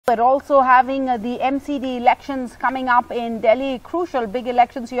We're also having the MCD elections coming up in Delhi, crucial big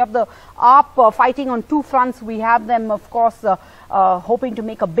elections. You have the AAP fighting on two fronts. We have them, of course, hoping to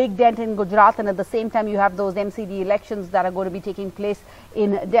make a big dent in Gujarat, and at the same time you have those MCD elections that are going to be taking place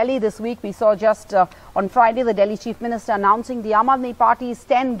in Delhi this week. We saw just on Friday the Delhi Chief Minister announcing the Aam Aadmi Party's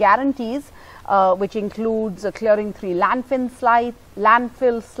 10 guarantees, which includes clearing 3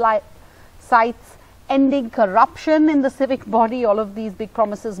 landfill sites, ending corruption in the civic body, all of these big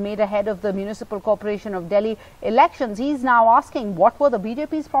promises made ahead of the Municipal Corporation of Delhi elections. He's now asking what were the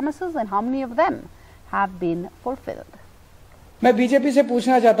BJP's promises and how many of them have been fulfilled. मैं BJP से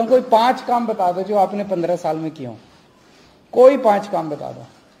पूछना चाहता हूं, कोई 5 काम बता दो जो आपने 15 साल में किए हो। कोई 5 काम बता दो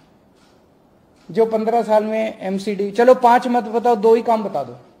जो 15 साल में एमसीडी, चलो 5 मत बताओ, 2 ही काम बता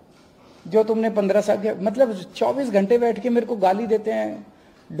दो जो तुमने 15 साल के, मतलब 24 घंटे बैठ के मेरे को गाली देते हैं,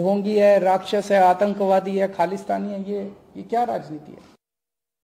 ढोंगी है, राक्षस है, आतंकवादी है, खालिस्तानी है। ये क्या राजनीति है?